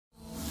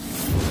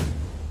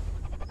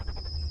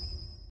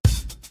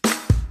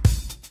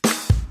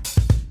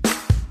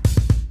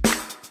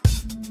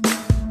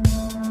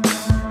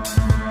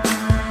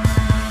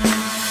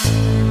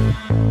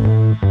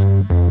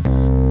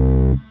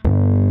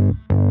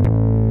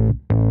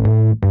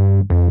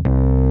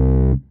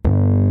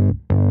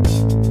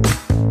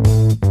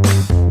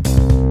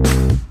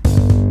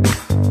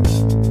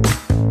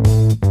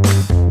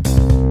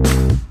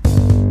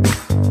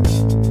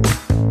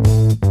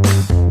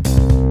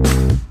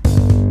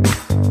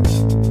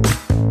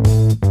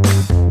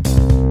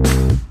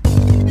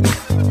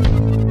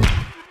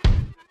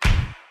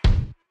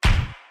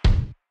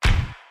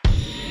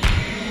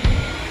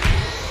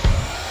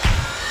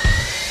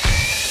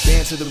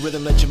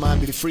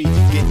be free.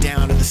 Get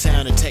down to the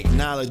sound of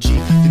technology.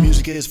 The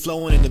music is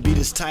flowing and the beat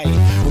is tight.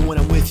 And when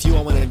I'm with you,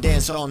 I wanna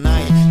dance all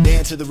night.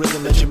 Dance to the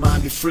rhythm, let your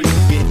mind be free.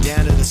 Get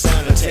down to the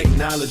sound of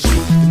technology.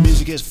 The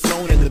music is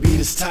flowing and the beat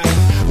is tight.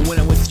 And when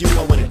I'm with you,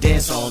 I wanna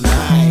dance all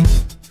night.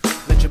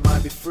 Let your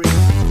mind be free.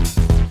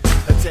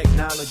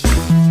 Technology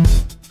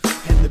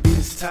and the beat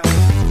is tight.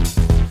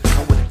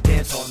 I wanna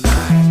dance all night.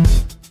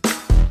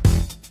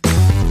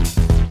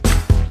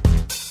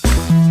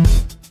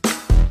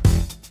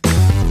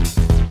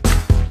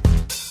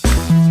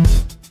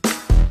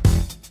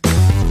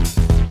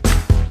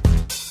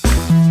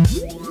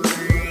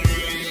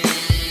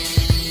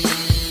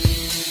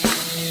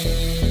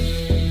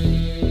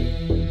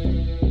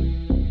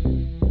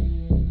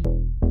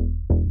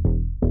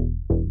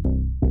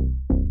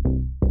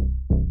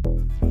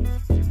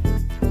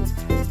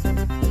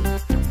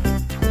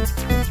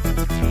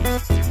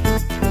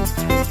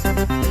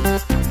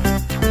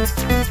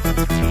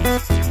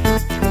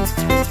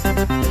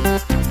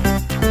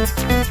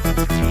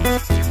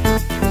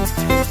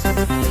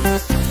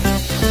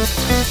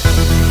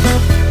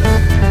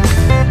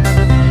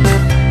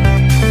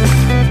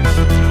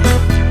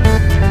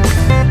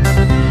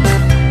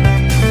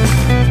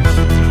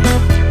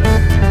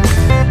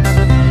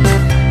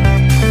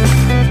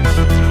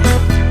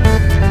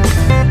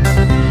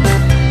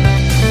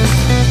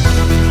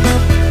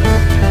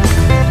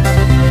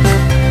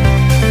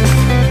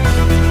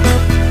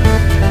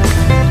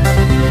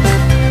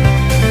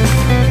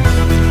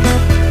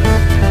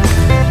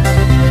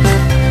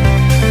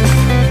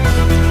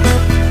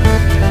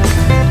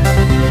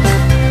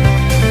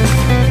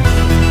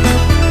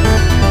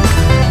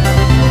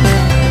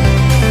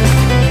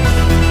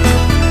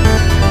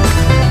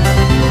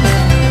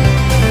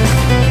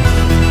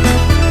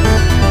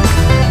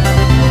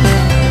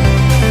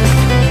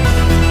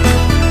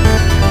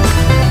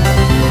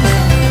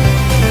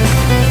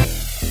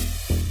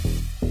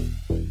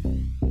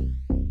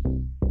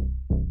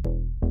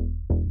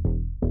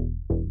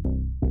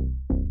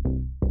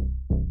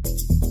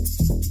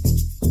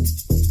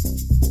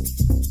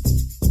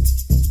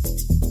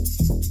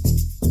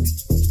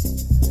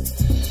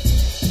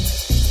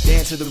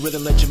 To the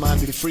rhythm, let your mind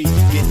be free.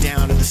 Get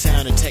down to the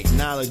sound of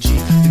technology.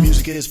 The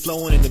music is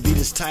flowing and the beat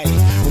is tight.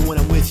 And when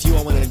I'm with you,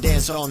 I wanna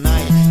dance all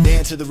night.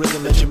 Dance to the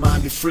rhythm, let your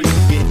mind be free.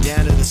 Get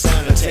down to the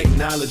sound of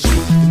technology.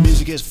 The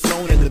music is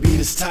flowing and the beat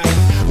is tight.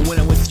 And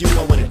when I'm with you,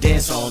 I wanna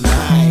dance all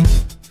night.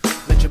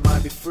 Let your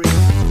mind be free.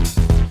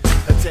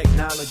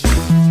 Technology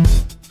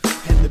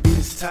and the beat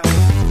is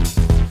tight.